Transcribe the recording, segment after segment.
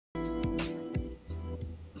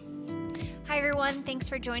Hi everyone, thanks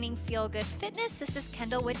for joining Feel Good Fitness. This is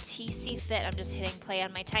Kendall with TC Fit. I'm just hitting play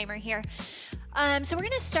on my timer here. So we're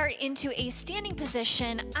gonna start into a standing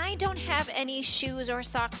position. I don't have any shoes or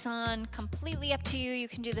socks on, completely up to you. You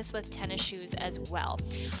can do this with tennis shoes as well.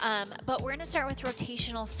 But we're gonna start with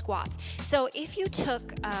rotational squats. So if you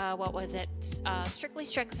took, Strictly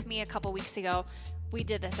Strength with me a couple weeks ago, we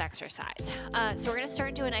did this exercise. So we're gonna start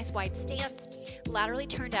into a nice wide stance, laterally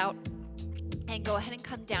turned out, and go ahead and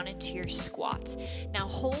come down into your squat. Now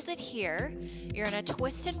hold it here. You're gonna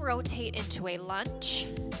twist and rotate into a lunge,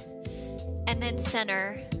 and then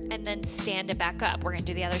center, and then stand it back up. We're gonna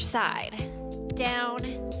do the other side.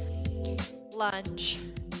 Down, lunge,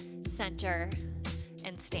 center,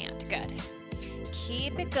 and stand. Good.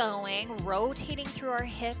 Keep it going, rotating through our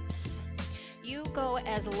hips. You go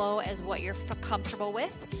as low as what you're comfortable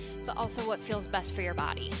with, but also what feels best for your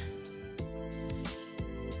body.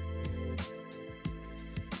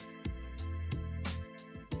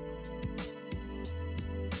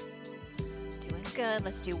 Good.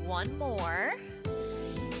 Let's do one more.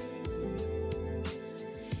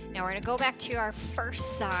 Now we're going to go back to our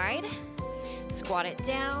first side. Squat it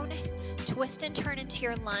down, twist and turn into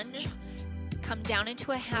your lunge. Come down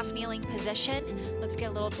into a half kneeling position. Let's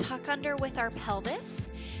get a little tuck under with our pelvis.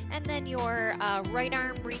 And then your right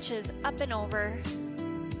arm reaches up and over.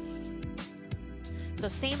 So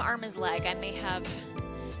same arm as leg. I may have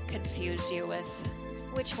confused you with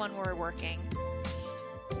which one we're working.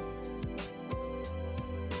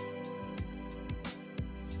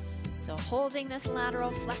 So holding this lateral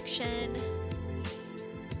flexion,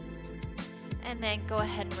 and then go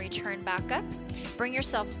ahead and return back up. Bring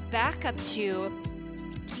yourself back up to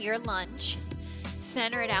your lunge.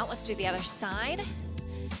 Center it out. Let's do the other side.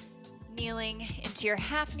 Kneeling into your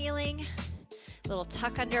half kneeling. Little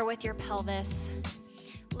tuck under with your pelvis.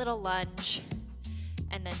 Little lunge.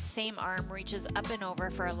 And then same arm reaches up and over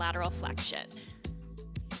for a lateral flexion.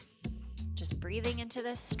 Just breathing into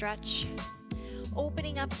this stretch.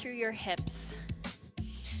 Opening up through your hips.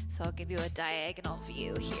 So I'll give you a diagonal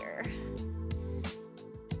view here.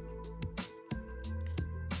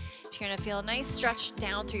 So you're gonna feel a nice stretch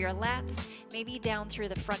down through your lats, maybe down through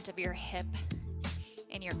the front of your hip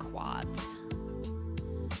and your quads.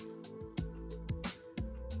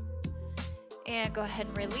 And go ahead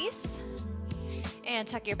and release. And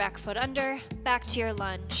tuck your back foot under, back to your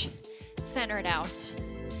lunge, center it out,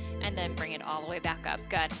 and then bring it all the way back up.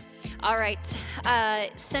 Good. All right,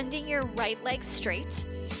 sending your right leg straight,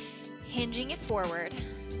 hinging it forward.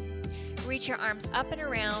 Reach your arms up and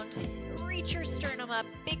around, reach your sternum up,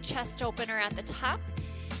 big chest opener at the top.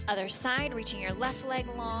 Other side, reaching your left leg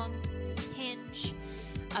long, hinge,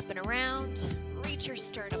 up and around, reach your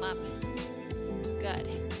sternum up.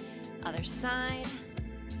 Good. Other side.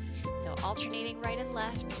 So alternating right and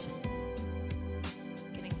left.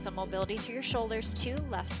 Getting some mobility through your shoulders too,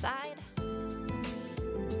 left side.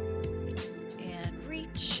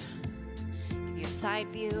 Give you a side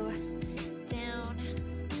view, down,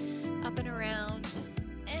 up and around,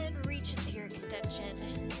 and reach into your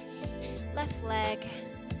extension. Left leg,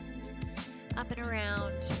 up and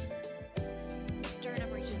around,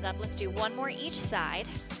 sternum reaches up. Let's do one more each side.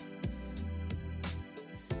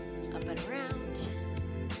 Up and around.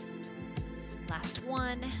 Last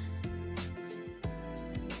one.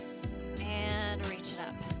 And reach it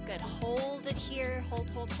up. Good. Hold it here. Hold,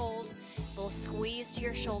 hold, hold. A little squeeze to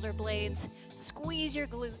your shoulder blades. Squeeze your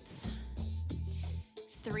glutes.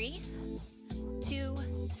 3, 2,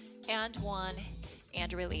 and 1,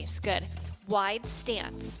 and release. Good. Wide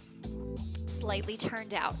stance. Slightly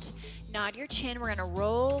turned out. Nod your chin. We're gonna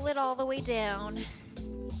roll it all the way down.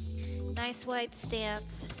 Nice wide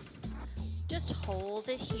stance. Just hold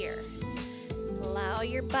it here. Allow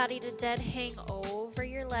your body to dead hang over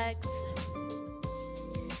your legs.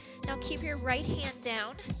 Now keep your right hand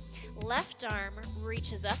down. Left arm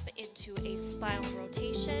reaches up into a spinal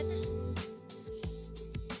rotation.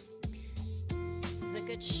 This is a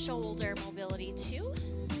good shoulder mobility too.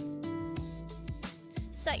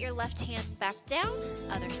 Set your left hand back down,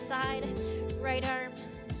 other side, right arm.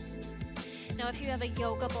 Now if you have a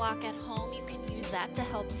yoga block at home, you can use that to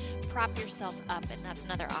help prop yourself up, and that's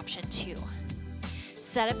another option too.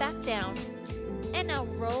 Set it back down, and now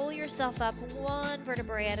roll yourself up one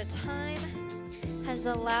vertebrae at a time. As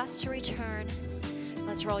the last to return,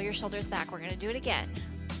 let's roll your shoulders back. We're gonna do it again.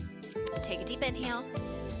 Take a deep inhale.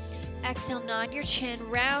 Exhale, nod your chin,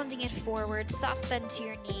 rounding it forward, soft bend to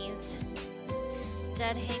your knees.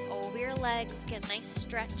 Dead hang over your legs, get a nice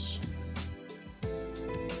stretch.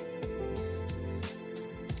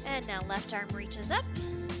 And now left arm reaches up.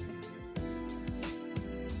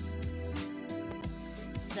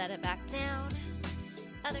 set it back down.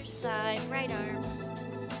 Other side, right arm.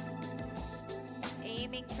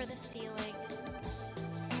 Aiming for the ceiling.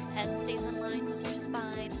 Head stays in line with your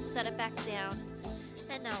spine. Set it back down.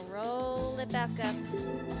 And now roll it back up.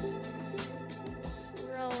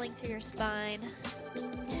 Rolling through your spine.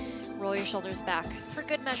 Roll your shoulders back. For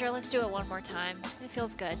good measure, let's do it one more time. It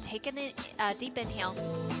feels good. Take a deep inhale.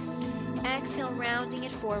 Exhale, rounding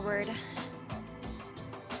it forward.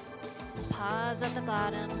 Pause at the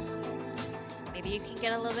bottom. Maybe you can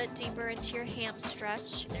get a little bit deeper into your ham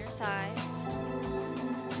stretch, inner thighs.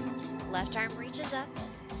 Left arm reaches up.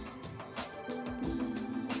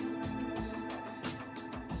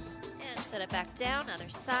 And set it back down, other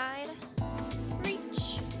side.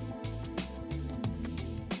 Reach.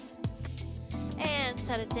 And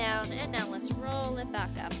set it down, and now let's roll it back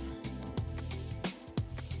up.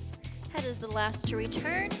 Head is the last to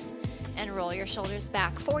return, and roll your shoulders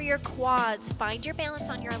back. For your quads, find your balance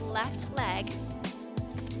on your left leg.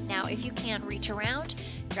 Now, if you can, reach around,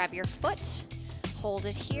 grab your foot, hold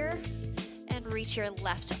it here, and reach your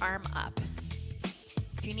left arm up.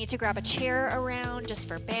 If you need to grab a chair around just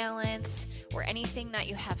for balance, or anything that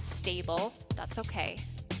you have stable, that's okay.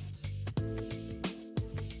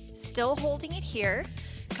 Still holding it here.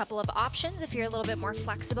 A couple of options if you're a little bit more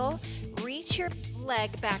flexible. Reach your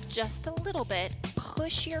leg back just a little bit.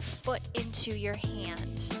 Push your foot into your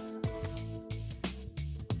hand.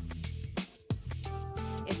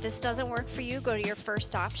 If this doesn't work for you, go to your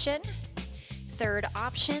first option. Third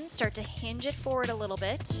option, start to hinge it forward a little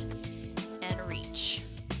bit and reach.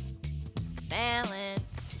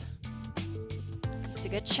 Balance. It's a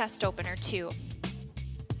good chest opener too.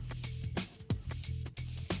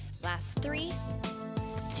 Last 3,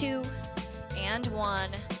 2, and 1.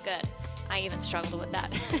 Good. I even struggled with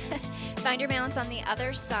that. Find your balance on the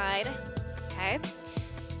other side. Okay.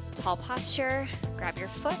 Tall posture. Grab your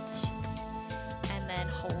foot and then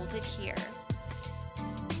hold it here.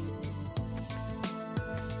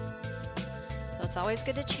 So it's always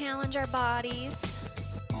good to challenge our bodies.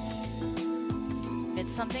 If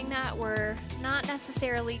it's something that we're not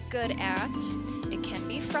necessarily good at, it can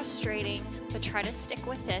be frustrating, but try to stick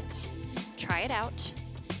with it. Try it out.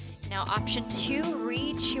 Now option 2,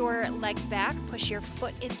 reach your leg back, push your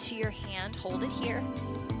foot into your hand, hold it here.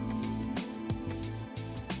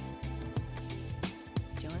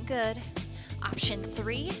 Doing good. Option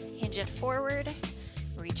 3, hinge it forward,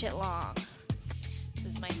 reach it long. This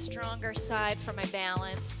is my stronger side for my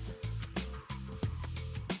balance.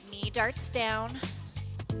 Knee darts down.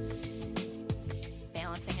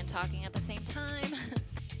 Balancing and talking at the same time.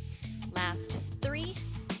 Last 3,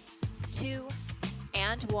 2,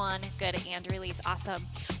 and 1. Good, and release. Awesome.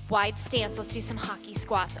 Wide stance. Let's do some hockey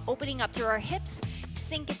squats. Opening up through our hips,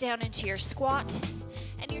 sink it down into your squat,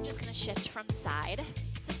 and you're just going to shift from side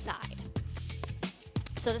to side.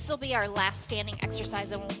 So this will be our last standing exercise,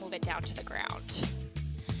 then we'll move it down to the ground.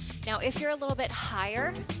 Now, if you're a little bit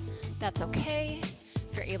higher, that's okay.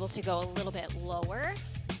 If you're able to go a little bit lower,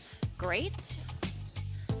 great.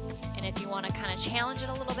 And if you want to kind of challenge it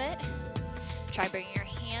a little bit, try bringing your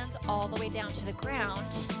hands all the way down to the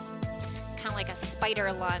ground, kind of like a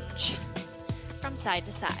spider lunge from side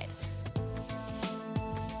to side.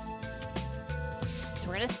 So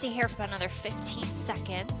we're going to stay here for about another 15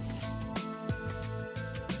 seconds.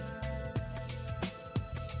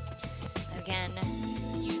 Again,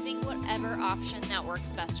 using whatever option that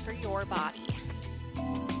works best for your body.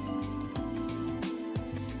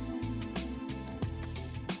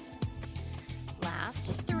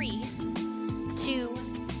 Last 3, 2,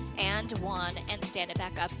 and 1, and stand it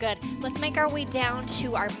back up. Good. Let's make our way down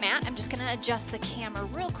to our mat. I'm just going to adjust the camera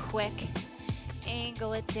real quick.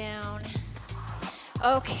 Angle it down.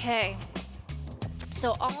 Okay.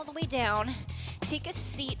 So all the way down, take a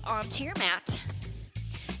seat onto your mat.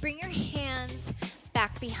 Bring your hands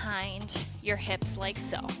back behind your hips like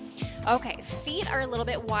so. Okay, feet are a little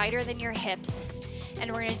bit wider than your hips, and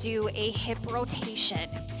we're going to do a hip rotation.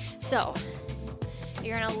 So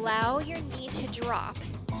you're going to allow your knee to drop.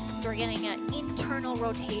 So we're getting an internal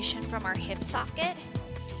rotation from our hip socket,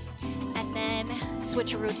 and then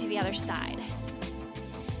switcheroo to the other side.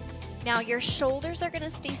 Now your shoulders are going to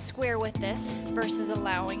stay square with this versus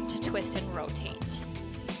allowing to twist and rotate.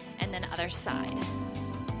 And then other side.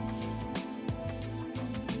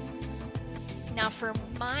 Now for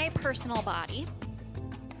my personal body,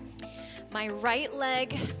 my right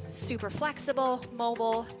leg, super flexible,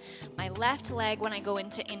 mobile. My left leg, when I go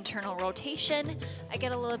into internal rotation, I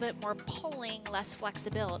get a little bit more pulling, less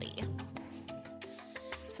flexibility.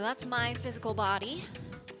 So that's my physical body.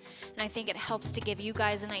 And I think it helps to give you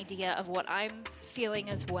guys an idea of what I'm feeling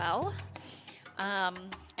as well.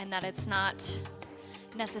 and that it's not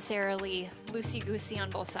necessarily loosey-goosey on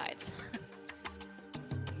both sides.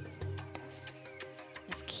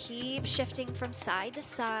 Just keep shifting from side to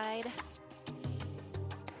side.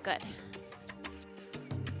 Good.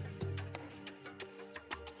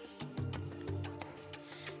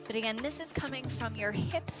 But again, this is coming from your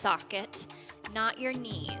hip socket, not your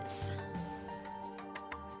knees.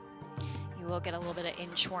 You will get a little bit of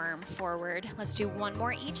inchworm forward. Let's do one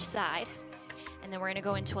more each side, and then we're gonna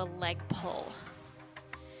go into a leg pull.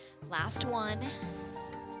 Last one.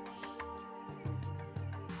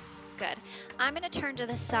 Good. I'm gonna turn to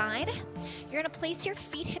the side. You're gonna place your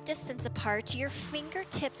feet hip distance apart. Your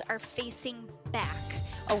fingertips are facing back,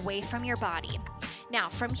 away from your body. Now,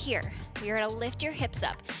 from here, you're gonna lift your hips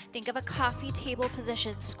up. Think of a coffee table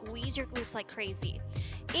position. Squeeze your glutes like crazy.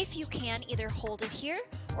 If you can, either hold it here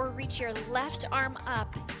or reach your left arm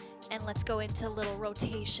up, and let's go into a little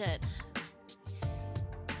rotation.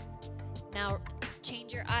 Now,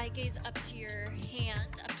 change your eye gaze up to your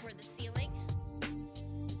hand, up toward the ceiling.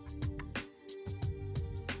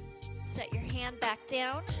 Set your hand back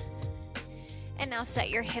down, and now set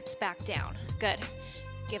your hips back down. Good.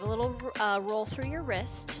 Give a little roll through your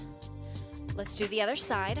wrist. Let's do the other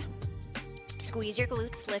side. Squeeze your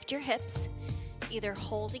glutes, lift your hips, either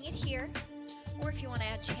holding it here, or if you want to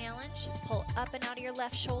add challenge, pull up and out of your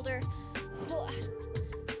left shoulder.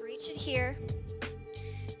 Reach it here,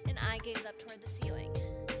 and eye gaze up toward the ceiling.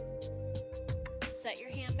 Set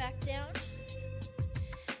your hand back down,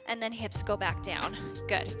 and then hips go back down.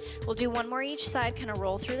 Good. We'll do one more each side, kind of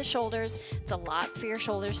roll through the shoulders. It's a lot for your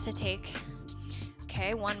shoulders to take.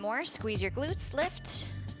 Okay, one more. Squeeze your glutes, lift.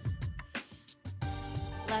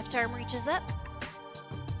 Left arm reaches up.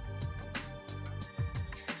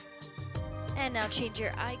 And now change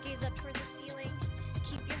your eye gaze up toward the ceiling.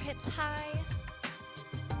 Keep your hips high.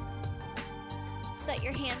 Set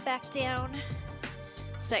your hand back down.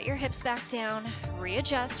 Set your hips back down.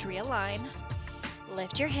 Readjust, realign.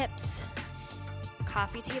 Lift your hips.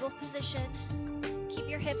 Coffee table position. Keep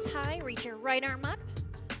your hips high. Reach your right arm up.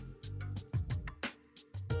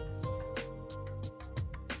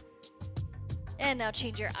 And now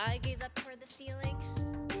change your eye gaze up toward the ceiling.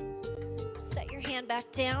 Set your hand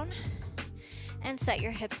back down and set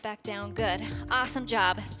your hips back down. Good. Awesome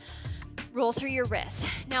job. Roll through your wrist.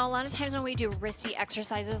 Now, a lot of times when we do wristy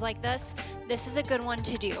exercises like this is a good one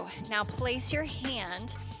to do. Now, place your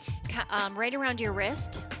hand right around your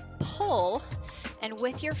wrist, pull, and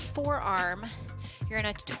with your forearm, you're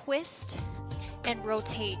gonna twist and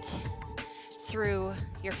rotate through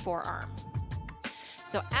your forearm.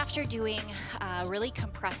 So after doing really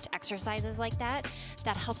compressed exercises like that,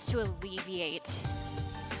 that helps to alleviate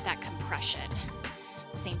that compression.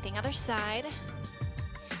 Same thing other side.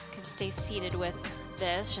 You can stay seated with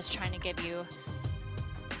this, just trying to give you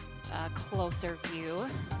a closer view.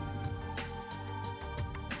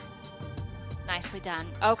 Nicely done.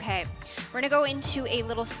 Okay, we're gonna go into a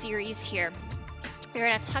little series here. You're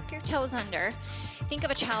gonna tuck your toes under. Think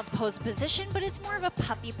of a child's pose position, but it's more of a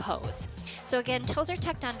puppy pose. So again, toes are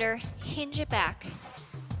tucked under, hinge it back,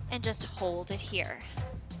 and just hold it here,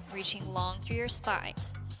 reaching long through your spine.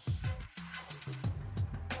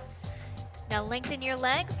 Now lengthen your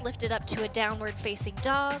legs, lift it up to a downward facing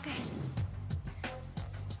dog.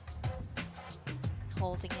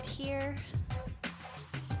 Holding it here.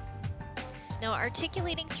 Now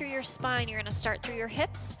articulating through your spine, you're gonna start through your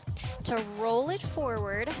hips to roll it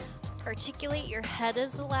forward. Articulate your head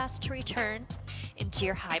as the last to return into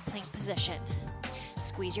your high plank position.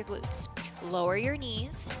 Squeeze your glutes. Lower your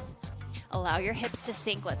knees. Allow your hips to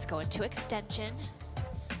sink. Let's go into extension.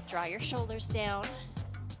 Draw your shoulders down.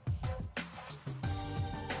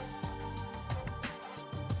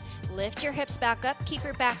 Lift your hips back up. Keep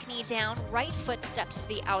your back knee down. Right foot steps to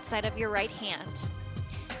the outside of your right hand.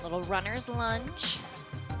 Little runner's lunge.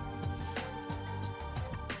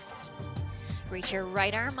 Reach your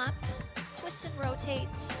right arm up, twist and rotate.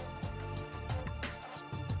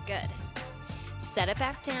 Good. Set it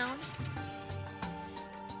back down.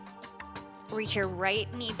 Reach your right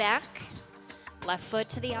knee back, left foot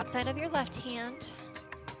to the outside of your left hand.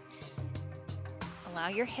 Allow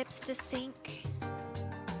your hips to sink.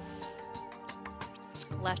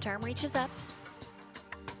 Left arm reaches up.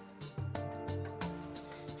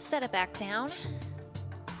 Set it back down.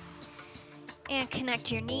 And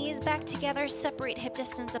connect your knees back together, separate hip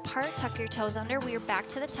distance apart, tuck your toes under. We're back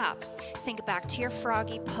to the top. Sink it back to your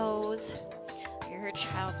froggy pose, your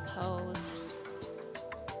child's pose.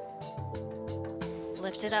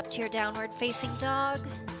 Lift it up to your downward facing dog,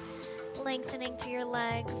 lengthening through your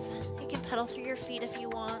legs. You can pedal through your feet if you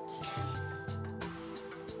want.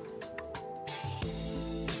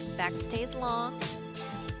 back stays long.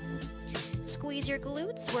 Squeeze your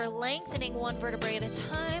glutes. We're lengthening one vertebrae at a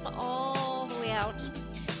time all the way out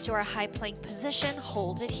to our high plank position.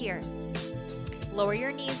 Hold it here. Lower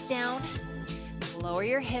your knees down. Lower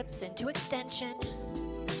your hips into extension.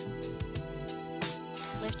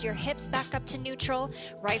 Lift your hips back up to neutral.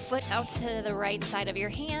 Right foot out to the right side of your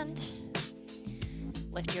hand.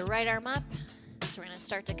 Lift your right arm up. So we're going to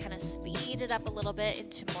start to kind of speed it up a little bit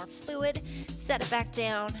into more fluid. Set it back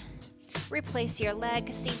down. Replace your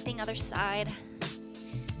leg. Same thing, other side.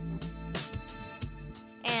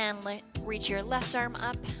 And reach your left arm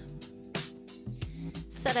up.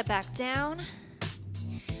 Set it back down.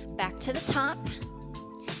 Back to the top.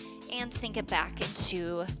 And sink it back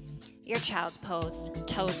into your child's pose,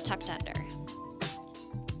 toes tucked under.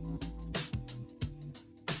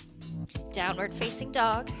 Downward facing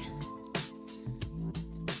dog.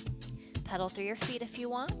 Pedal through your feet if you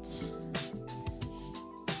want.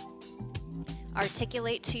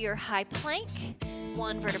 Articulate to your high plank,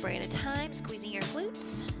 one vertebrae at a time, squeezing your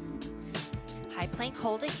glutes. High plank,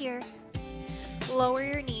 hold it here. Lower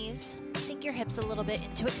your knees, sink your hips a little bit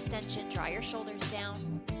into extension, draw your shoulders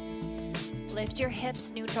down. Lift your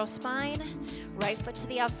hips, neutral spine, right foot to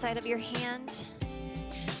the outside of your hand.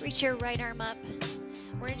 Reach your right arm up.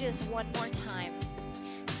 We're gonna do this one more time.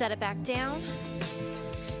 Set it back down.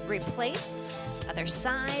 Replace, other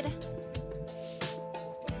side.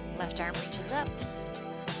 Left arm reaches up.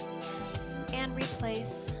 And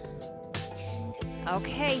replace.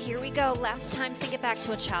 Okay, here we go. Last time, sink it back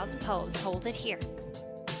to a child's pose. Hold it here.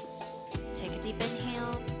 Take a deep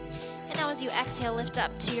inhale. And now as you exhale, lift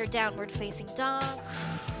up to your downward facing dog.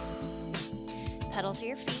 Pedal through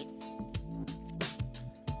your feet.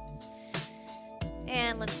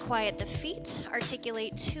 And let's quiet the feet.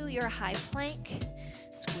 Articulate to your high plank.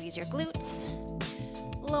 Squeeze your glutes.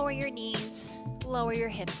 Lower your knees. Lower your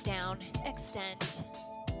hips down. Extend.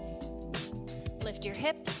 Lift your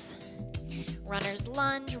hips. Runner's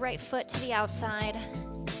lunge, right foot to the outside.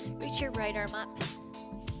 Reach your right arm up.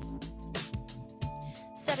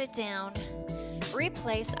 Set it down.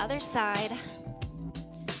 Replace other side.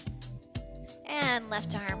 And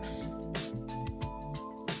left arm.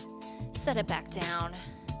 Set it back down.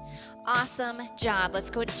 Awesome job. Let's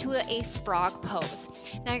go into a frog pose.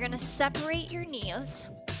 Now you're gonna separate your knees.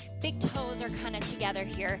 Big toes are kind of together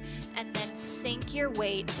here, and then sink your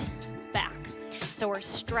weight back. So we're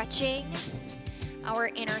stretching our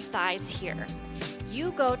inner thighs here.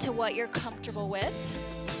 You go to what you're comfortable with.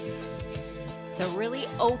 So really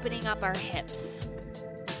opening up our hips.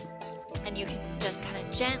 And you can just kind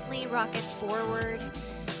of gently rock it forward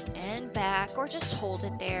and back, or just hold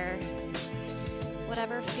it there.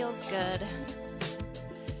 Whatever feels good.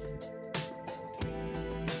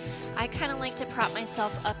 I kind of like to prop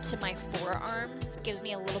myself up to my forearms. Gives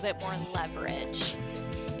me a little bit more leverage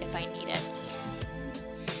if I need it.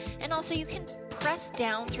 And also you can press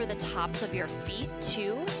down through the tops of your feet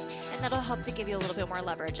too, and that'll help to give you a little bit more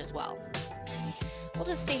leverage as well. We'll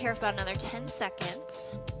just stay here for about another 10 seconds.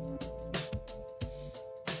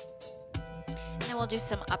 And then we'll do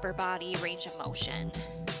some upper body range of motion.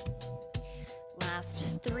 Last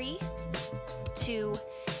 3, 2,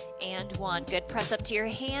 and 1. Good. Press up to your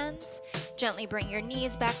hands. Gently bring your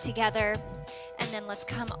knees back together. And then let's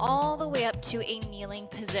come all the way up to a kneeling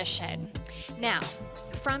position. Now,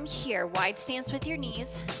 from here, wide stance with your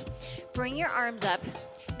knees. Bring your arms up.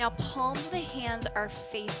 Now, palms of the hands are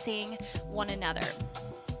facing one another.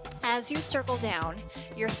 As you circle down,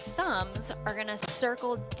 your thumbs are gonna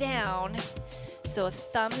circle down. So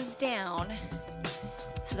thumbs down,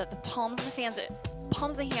 so that the palms of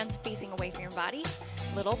the hands facing away from your body.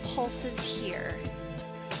 Little pulses here.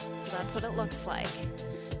 So that's what it looks like.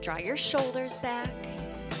 Draw your shoulders back.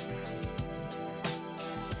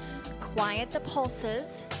 Quiet the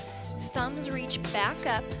pulses. Thumbs reach back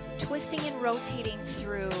up, twisting and rotating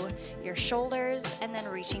through your shoulders and then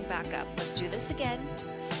reaching back up. Let's do this again.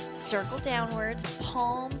 Circle downwards,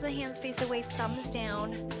 palms of the hands face away, thumbs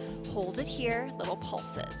down. Hold it here, little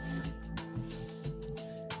pulses.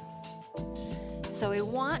 So we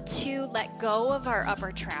want to let go of our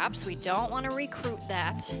upper traps. We don't want to recruit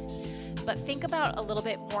that, but think about a little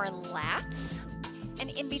bit more lats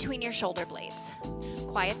and in between your shoulder blades.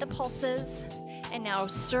 Quiet the pulses, and now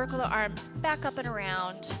circle the arms back up and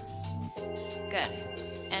around. Good.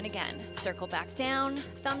 And again, circle back down,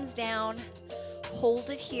 thumbs down,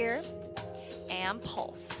 hold it here, and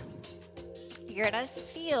pulse. You're gonna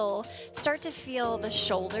start to feel the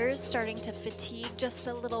shoulders starting to fatigue just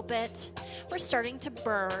a little bit. We're starting to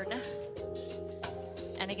burn.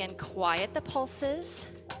 And again, quiet the pulses.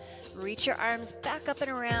 Reach your arms back up and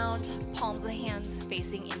around, palms of the hands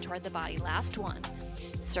facing in toward the body. Last one.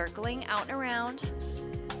 Circling out and around,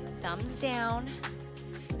 thumbs down,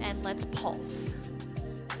 and let's pulse.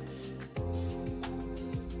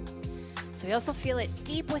 So we also feel it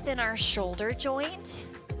deep within our shoulder joint.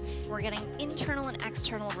 We're getting internal and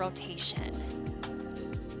external rotation.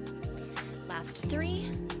 Last 3,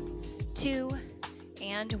 2,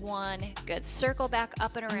 and 1. Good. Circle back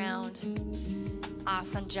up and around.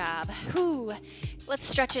 Awesome job. Whew. Let's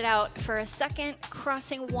stretch it out for a second,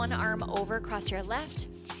 crossing one arm over across your left.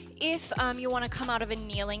 If you want to come out of a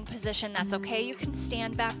kneeling position, that's okay. You can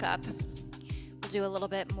stand back up. We'll do a little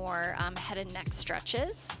bit more head and neck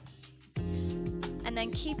stretches. And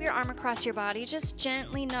then keep your arm across your body. Just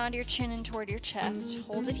gently nod your chin in toward your chest.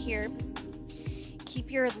 Hold it here.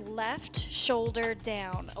 Keep your left shoulder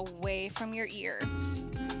down, away from your ear.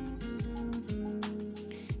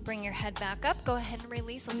 Bring your head back up. Go ahead and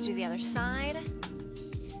release. Let's do the other side.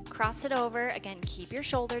 Cross it over. Again, keep your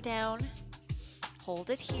shoulder down. Hold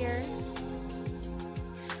it here.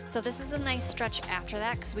 So this is a nice stretch after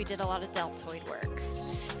that because we did a lot of deltoid work.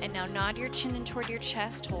 And now nod your chin in toward your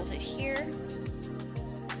chest. Hold it here.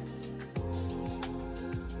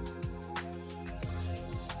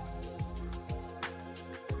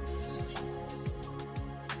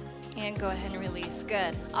 And go ahead and release.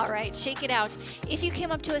 Good. All right, shake it out. If you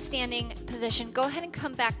came up to a standing position, go ahead and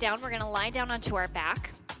come back down. We're going to lie down onto our back.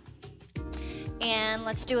 And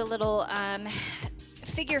let's do a little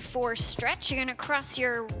figure 4 stretch. You're going to cross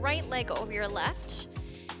your right leg over your left.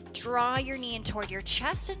 Draw your knee in toward your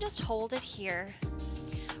chest and just hold it here.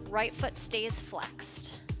 Right foot stays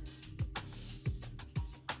flexed.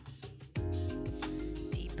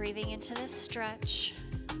 Deep breathing into this stretch.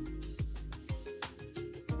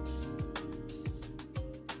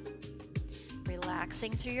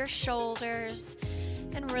 Relaxing through your shoulders,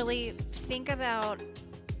 and really think about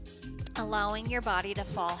allowing your body to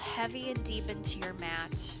fall heavy and deep into your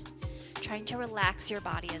mat. Trying to relax your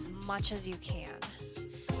body as much as you can.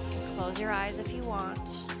 You can close your eyes if you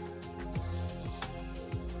want.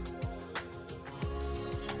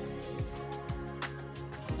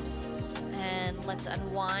 And let's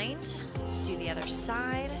unwind. Do the other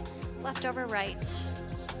side. Left over right.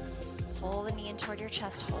 Pull the knee in toward your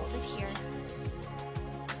chest. Hold it here.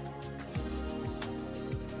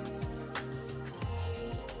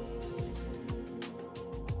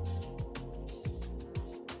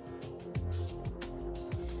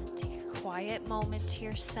 Quiet moment to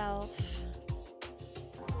yourself.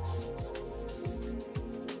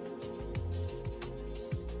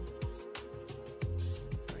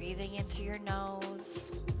 Breathing in through your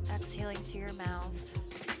nose, exhaling through your mouth.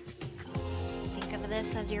 Think of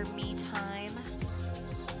this as your me time.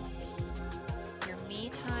 Your me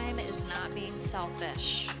time is not being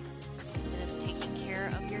selfish. It is taking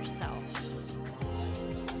care of yourself.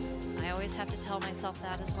 I always have to tell myself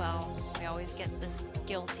that as well. We always get this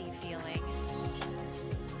guilty feeling.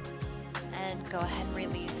 And go ahead and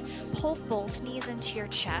release. Pull both knees into your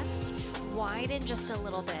chest, widen just a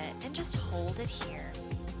little bit, and just hold it here.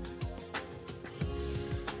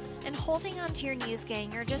 And holding onto your knees,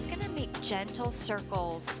 gang, you're just gonna make gentle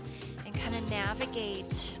circles and kind of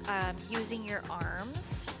navigate using your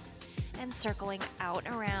arms and circling out,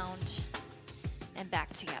 around, and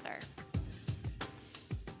back together.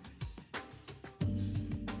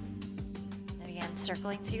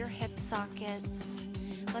 Circling through your hip sockets.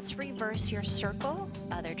 Let's reverse your circle,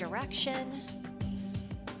 other direction.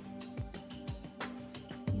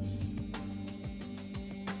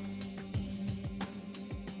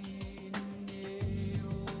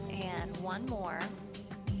 And one more.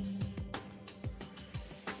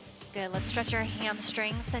 Good, let's stretch our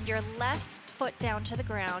hamstrings. Send your left foot down to the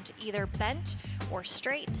ground, either bent or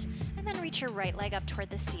straight, and then reach your right leg up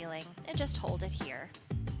toward the ceiling and just hold it here.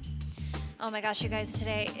 Oh my gosh, you guys,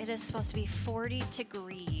 today it is supposed to be 40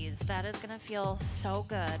 degrees. That is gonna feel so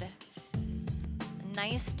good. A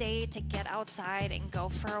nice day to get outside and go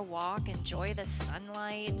for a walk, enjoy the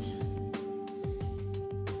sunlight,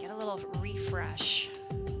 get a little refresh.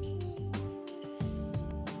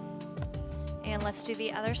 And let's do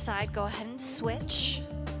the other side. Go ahead and switch.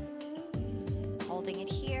 Holding it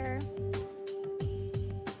here.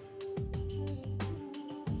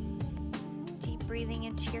 Breathing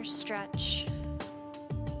into your stretch.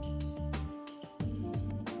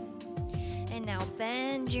 And now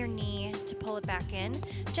bend your knee to pull it back in.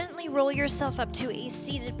 Gently roll yourself up to a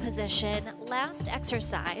seated position. Last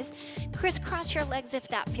exercise. Crisscross your legs if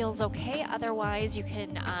that feels okay. Otherwise, you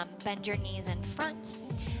can bend your knees in front.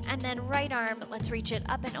 And then right arm, let's reach it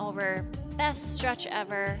up and over. Best stretch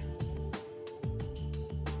ever.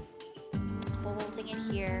 holding it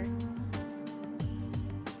here.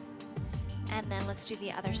 And then let's do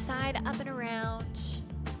the other side, up and around,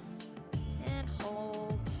 and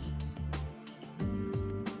hold.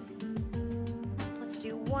 Let's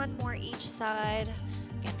do one more each side.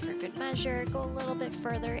 Again, for good measure, go a little bit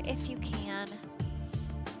further if you can.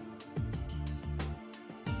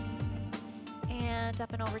 And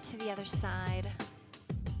up and over to the other side.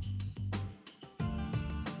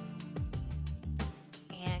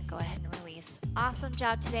 And go ahead and release. Awesome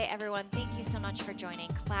job today, everyone. Thank you so much for joining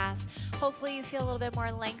class. Hopefully you feel a little bit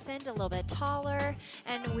more lengthened, a little bit taller,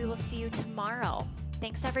 and we will see you tomorrow.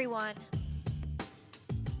 Thanks, everyone.